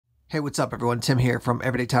Hey, what's up everyone? Tim here from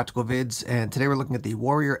Everyday Tactical Vids, and today we're looking at the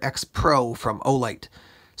Warrior X Pro from Olight.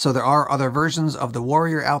 So there are other versions of the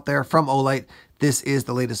Warrior out there from Olight. This is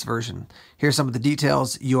the latest version. Here's some of the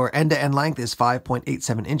details. Your end-to-end length is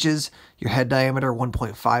 5.87 inches, your head diameter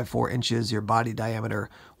 1.54 inches, your body diameter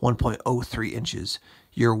 1.03 inches.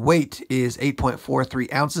 Your weight is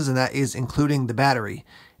 8.43 ounces, and that is including the battery.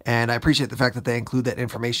 And I appreciate the fact that they include that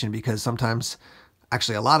information because sometimes,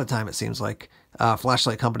 actually a lot of time it seems like,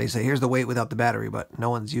 flashlight companies say, here's the weight without the battery, but no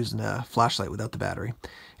one's using a flashlight without the battery.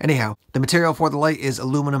 Anyhow, the material for the light is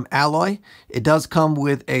aluminum alloy. It does come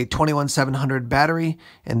with a 21700 battery,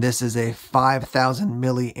 and this is a 5000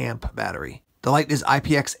 milliamp battery. The light is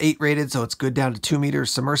IPX8 rated, so it's good down to 2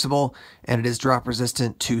 meters submersible, and it is drop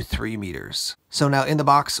resistant to 3 meters. So now in the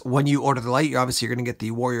box, when you order the light, you're going to get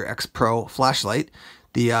the Warrior X Pro flashlight,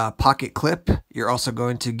 the pocket clip. You're also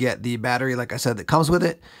going to get the battery, like I said, that comes with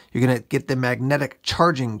it. You're going to get the magnetic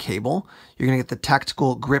charging cable. You're going to get the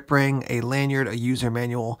tactical grip ring, a lanyard, a user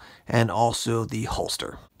manual, and also the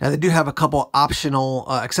holster. Now they do have a couple optional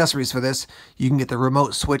accessories for this. You can get the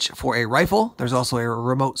remote switch for a rifle. There's also a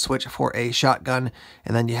remote switch for a shotgun.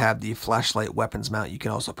 And then you have the flashlight weapons mount you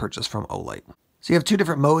can also purchase from Olight. So you have two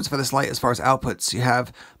different modes for this light as far as outputs. You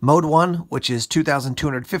have mode 1, which is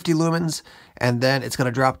 2250 lumens, and then it's going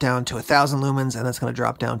to drop down to 1000 lumens, and that's going to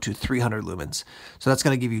drop down to 300 lumens. So that's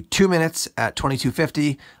going to give you 2 minutes at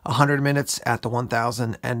 2250, 100 minutes at the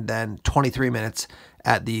 1000, and then 23 minutes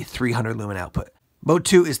at the 300 lumen output. Mode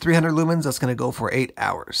 2 is 300 lumens. That's going to go for 8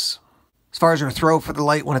 hours. As far as your throw for the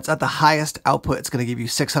light, when it's at the highest output, it's going to give you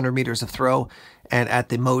 600 meters of throw. And at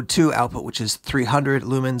the mode 2 output, which is 300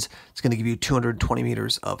 lumens, it's going to give you 220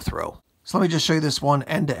 meters of throw. So let me just show you this one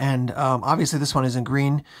end to end. Obviously, this one is in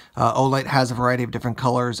green. Olight has a variety of different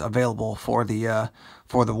colors available for the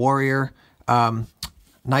Warrior.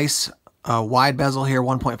 Nice wide bezel here,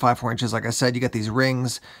 1.54 inches. Like I said, you get these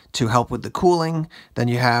rings to help with the cooling. Then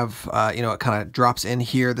you have, it kind of drops in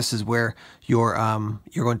here. This is where you're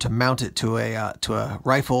going to mount it to a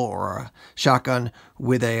rifle or a shotgun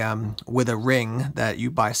with a ring that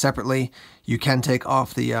you buy separately. You can take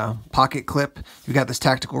off the pocket clip. You've got this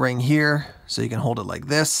tactical ring here, so you can hold it like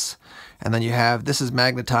this. And then you have, this is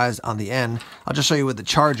magnetized on the end. I'll just show you with the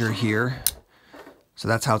charger here. So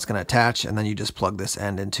that's how it's going to attach, and then you just plug this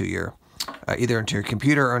end into your either into your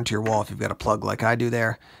computer or into your wall if you've got a plug like I do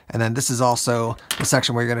there. And then this is also the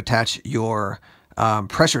section where you're going to attach your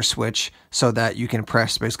pressure switch so that you can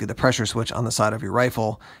press basically the pressure switch on the side of your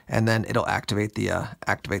rifle, and then it'll activate the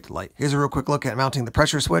light. Here's a real quick look at mounting the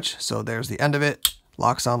pressure switch. So there's the end of it,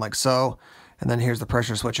 locks on like so, and then here's the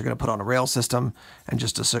pressure switch you're going to put on a rail system. And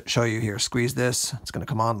just to show you here, squeeze this, it's going to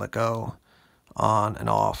come on, let go, on and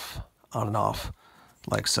off,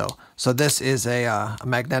 like so. So this is a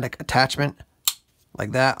magnetic attachment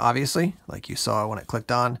like that, obviously, like you saw when it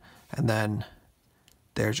clicked on, and then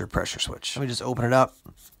there's your pressure switch. Let me just open it up,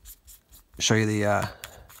 show you the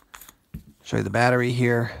battery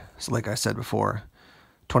here. So like I said before,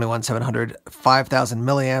 21700, 5000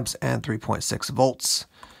 milliamps, and 3.6 volts.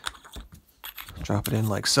 Drop it in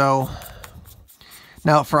like so.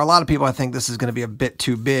 Now, for a lot of people, I think this is going to be a bit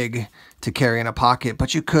too big to carry in a pocket,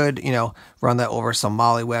 but you could, run that over some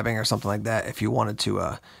molly webbing or something like that if you wanted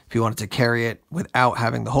to carry it without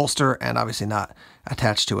having the holster and obviously not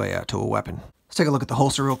attached to a weapon. Let's take a look at the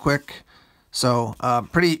holster real quick. So,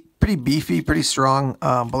 pretty beefy, pretty strong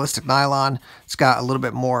ballistic nylon. It's got a little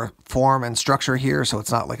bit more form and structure here, so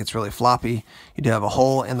it's not like it's really floppy. You do have a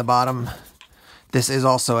hole in the bottom. This is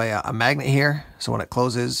also a magnet here, so when it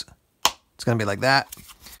closes, it's going to be like that.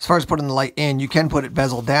 As far as putting the light in, you can put it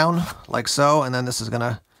bezel down like so, and then this is going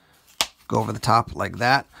to go over the top like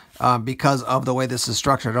that. Because of the way this is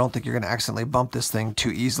structured, I don't think you're going to accidentally bump this thing too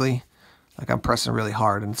easily. Like I'm pressing really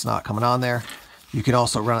hard and it's not coming on there. You can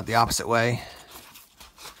also run it the opposite way,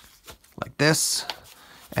 like this,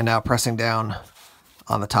 and now pressing down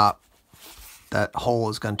on the top, that hole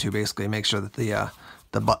is going to basically make sure that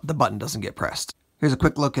the button doesn't get pressed. Here's a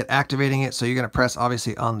quick look at activating it. So you're going to press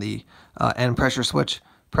obviously on the end pressure switch.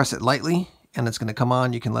 Press it lightly and it's going to come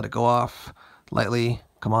on. You can let it go off lightly.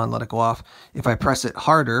 Come on, let it go off. If I press it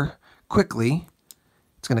harder, quickly,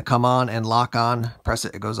 it's going to come on and lock on. Press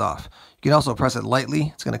it, it goes off. You can also press it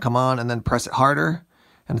lightly. It's going to come on, and then press it harder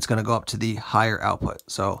and it's going to go up to the higher output.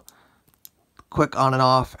 So quick on and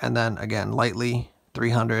off, and then again, lightly,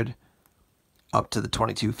 300 up to the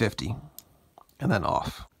 2250 and then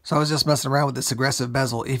off. So I was just messing around with this aggressive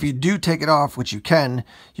bezel. If you do take it off, which you can,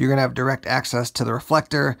 you're going to have direct access to the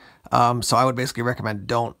reflector. So I would basically recommend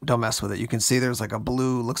don't mess with it. You can see there's like a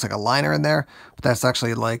blue, looks like a liner in there, but that's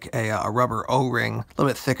actually like a rubber O-ring, a little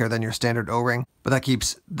bit thicker than your standard O-ring. But that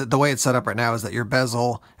keeps, the way it's set up right now is that your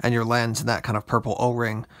bezel and your lens and that kind of purple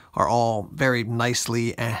O-ring are all very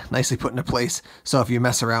nicely put into place. So if you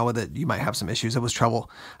mess around with it, you might have some issues.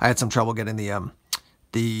 I had some trouble getting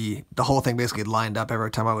the whole thing basically lined up. Every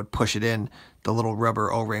time I would push it in, the little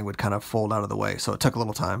rubber O-ring would kind of fold out of the way. So it took a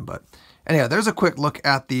little time, but anyhow, there's a quick look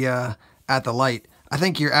at the light. I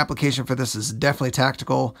think your application for this is definitely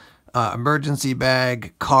tactical, emergency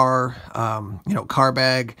bag, car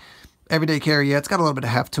bag, everyday carry. Yeah, it's got a little bit of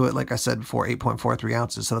heft to it. Like I said before, 8.43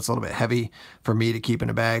 ounces. So that's a little bit heavy for me to keep in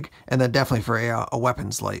a bag. And then definitely for a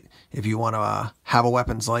weapons light. If you want to have a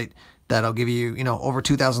weapons light, that'll give you, over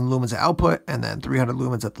 2,000 lumens of output and then 300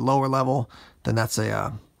 lumens at the lower level, then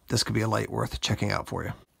this could be a light worth checking out for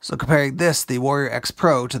you. So comparing this, the Warrior X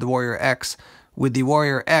Pro, to the Warrior X, with the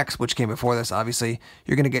Warrior X, which came before this, obviously,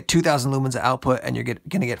 you're going to get 2,000 lumens of output and you're going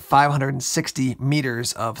to get 560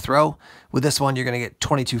 meters of throw. With this one, you're going to get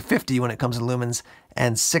 2250 when it comes to lumens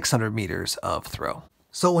and 600 meters of throw.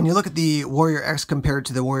 So when you look at the Warrior X compared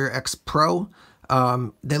to the Warrior X Pro,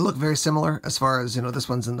 they look very similar as far as, this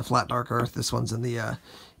one's in the flat dark earth, this one's in the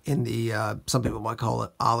some people might call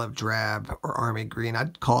it olive drab or army green.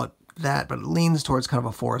 I'd call it that, but it leans towards kind of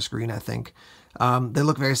a forest green, I think. They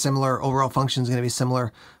look very similar. Overall function is going to be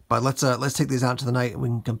similar, but let's take these out into the night and we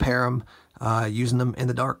can compare them using them in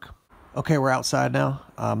the dark. Okay, we're outside now.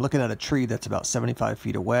 I'm looking at a tree that's about 75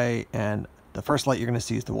 feet away, and the first light you're going to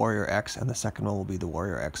see is the Warrior X, and the second one will be the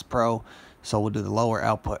Warrior X Pro. So we'll do the lower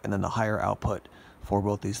output and then the higher output for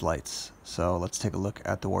both these lights. So let's take a look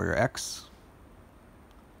at the Warrior X.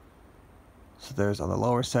 So there's on the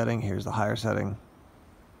lower setting, here's the higher setting.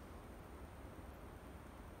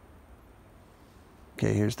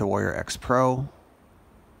 Okay, here's the Warrior X Pro,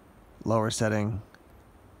 lower setting,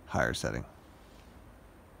 higher setting.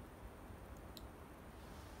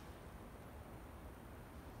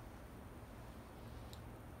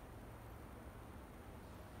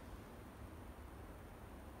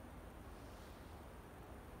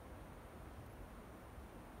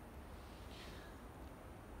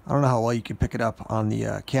 I don't know how well you can pick it up on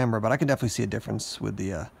the camera, but I can definitely see a difference with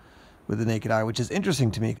the naked eye, which is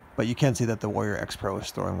interesting to me. But you can see that the Warrior X Pro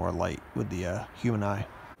is throwing more light with the human eye.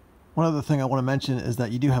 One other thing I want to mention is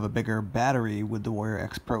that you do have a bigger battery with the Warrior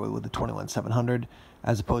X Pro with the 21700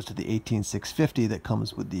 as opposed to the 18650 that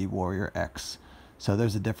comes with the Warrior X. So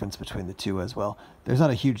there's a difference between the two as well. There's not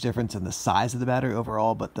a huge difference in the size of the battery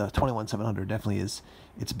overall, but the 21700 definitely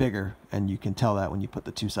it's bigger, and you can tell that when you put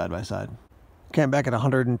the two side by side. Okay, I'm back at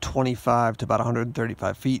 125 to about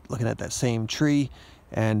 135 feet looking at that same tree,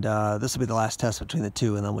 and this will be the last test between the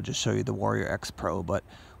two, and then we'll just show you the Warrior X Pro. But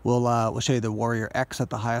we'll show you the Warrior X at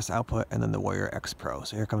the highest output and then the Warrior X Pro.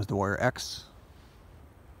 So here comes the Warrior X.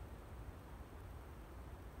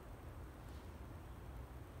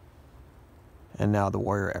 And now the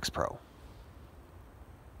Warrior X Pro.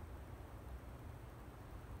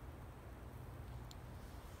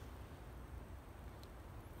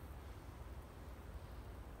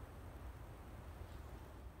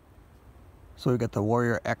 So we've got the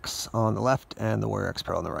Warrior X on the left and the Warrior X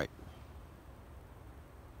Pro on the right.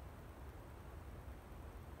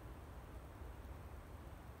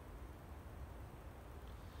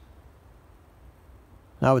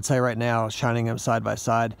 Now I would say right now, shining them side by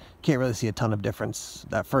side, can't really see a ton of difference.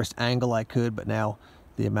 That first angle I could, but now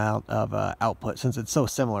the amount of output, since it's so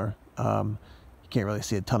similar, you can't really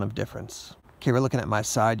see a ton of difference. Okay, we're looking at my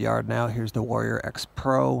side yard now. Here's the Warrior X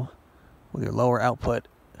Pro with your lower output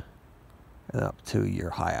and up to your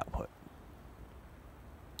high output.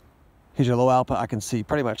 Here's your low output. I can see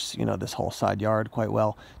pretty much, this whole side yard quite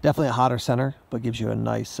well. Definitely a hotter center, but gives you a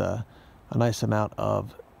nice amount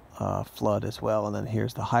of flood as well. And then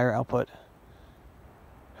here's the higher output.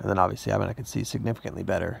 And then obviously, I can see significantly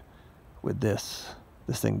better with this.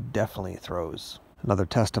 This thing definitely throws. Another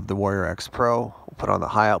test of the Warrior X Pro. We'll put on the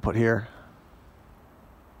high output here.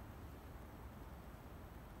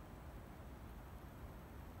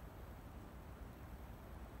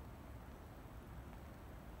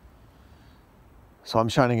 So I'm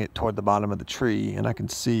shining it toward the bottom of the tree, and I can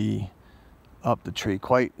see up the tree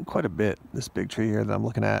quite a bit, this big tree here that I'm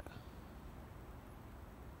looking at.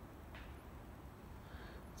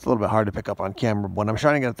 It's a little bit hard to pick up on camera. When I'm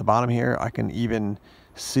shining it at the bottom here, I can even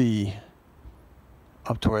see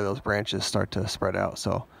up to where those branches start to spread out.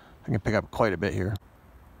 So I can pick up quite a bit here.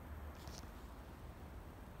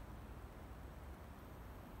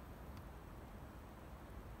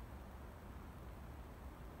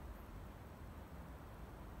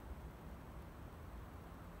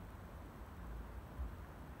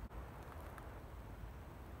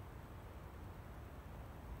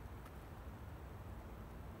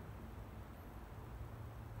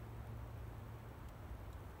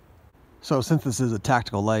 So since this is a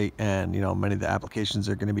tactical light and, you know, many of the applications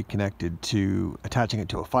are going to be connected to attaching it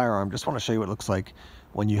to a firearm, just want to show you what it looks like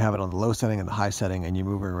when you have it on the low setting and the high setting and you're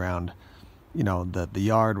moving around, you know, the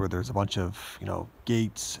yard where there's a bunch of, you know,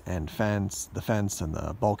 gates and the fence and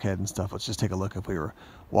the bulkhead and stuff. Let's just take a look if we were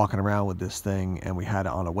walking around with this thing and we had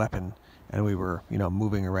it on a weapon and we were, you know,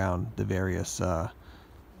 moving around the various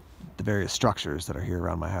structures that are here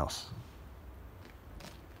around my house.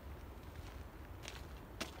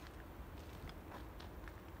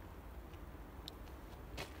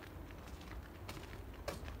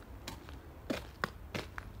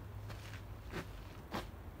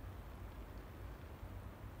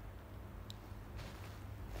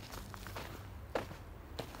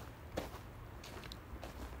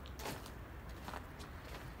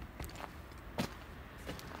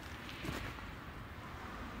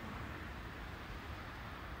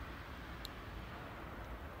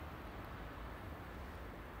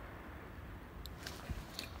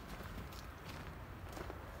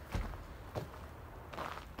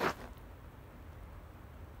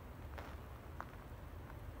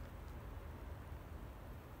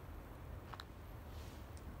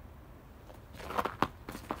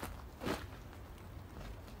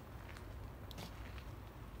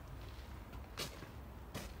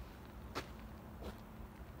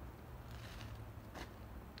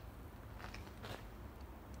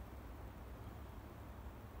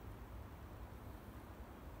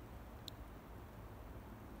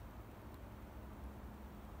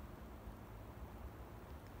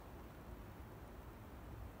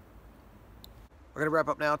 We're going to wrap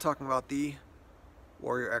up now talking about the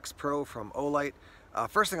Warrior X Pro from Olight.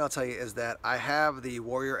 First thing I'll tell you is that I have the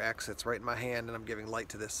Warrior X. It's right in my hand and I'm giving light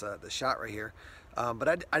to this shot right here.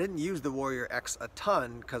 But I didn't use the Warrior X a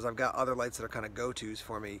ton because I've got other lights that are kind of go-tos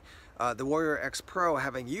for me. The Warrior X Pro,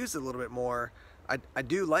 having used it a little bit more, I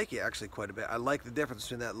do like it actually quite a bit. I like the difference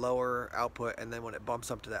between that lower output and then when it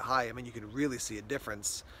bumps up to that high. I mean, you can really see a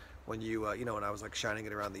difference when you, you know, when I was like shining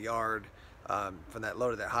it around the yard. From that low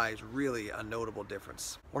to that high is really a notable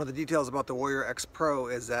difference. One of the details about the Warrior X Pro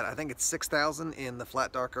is that I think it's 6,000 in the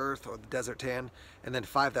flat dark earth or the desert tan, and then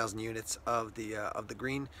 5,000 units of the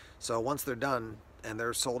green. So once they're done and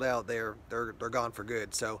they're sold out, they're gone for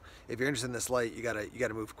good. So if you're interested in this light, you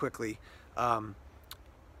gotta move quickly.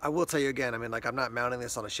 I will tell you again, I mean, like, I'm not mounting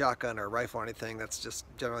this on a shotgun or a rifle or anything. That's just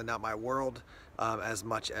generally not my world, as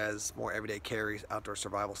much as more everyday carries, outdoor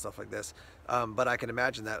survival, stuff like this. But I can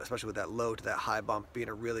imagine that, especially with that low to that high bump, being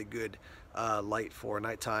a really good light for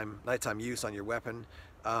nighttime use on your weapon.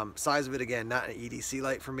 Size of it, again, not an EDC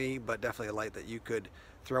light for me, but definitely a light that you could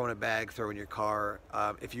throw in a bag, throw in your car.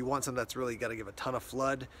 If you want something that's really got to give a ton of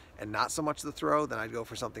flood and not so much the throw, then I'd go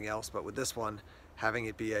for something else. But with this one, having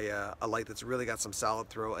it be a light that's really got some solid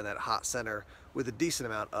throw and that hot center with a decent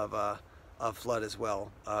amount of flood as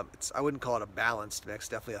well. I wouldn't call it a balanced mix,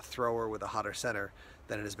 definitely a thrower with a hotter center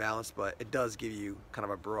than it is balanced, but it does give you kind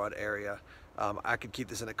of a broad area. I could keep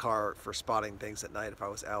this in a car for spotting things at night if I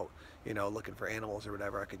was out, you know, looking for animals or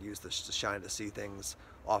whatever. I could use this to shine to see things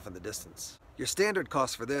off in the distance. Your standard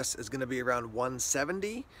cost for this is going to be around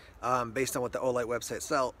 $170 based on what the Olight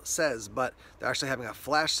website says, but they're actually having a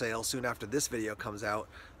flash sale soon after this video comes out,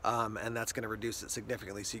 and that's going to reduce it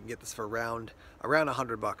significantly. So you can get this for around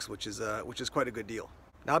 $100, which is quite a good deal.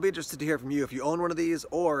 Now, I'll be interested to hear from you if you own one of these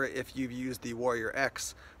or if you've used the Warrior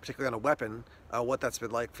X, particularly on a weapon, what that's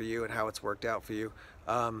been like for you and how it's worked out for you.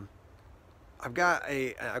 I've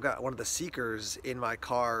got one of the Seekers in my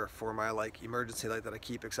car for my like emergency light that I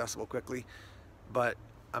keep accessible quickly, but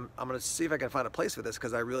I'm gonna see if I can find a place for this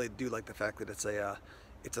because I really do like the fact that it's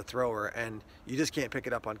a thrower and you just can't pick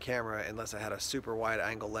it up on camera unless I had a super wide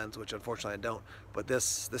angle lens, which unfortunately I don't. But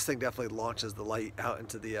this thing definitely launches the light out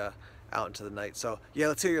into the night. So yeah,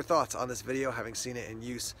 let's hear your thoughts on this video, having seen it in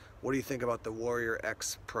use. What do you think about the Warrior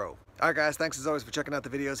X Pro? Alright guys, thanks as always for checking out the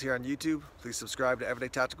videos here on YouTube. Please subscribe to Everyday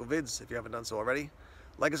Tactical Vids if you haven't done so already.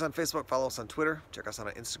 Like us on Facebook, follow us on Twitter, check us out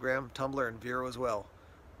on Instagram, Tumblr, and Vero as well.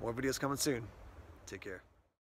 More videos coming soon. Take care.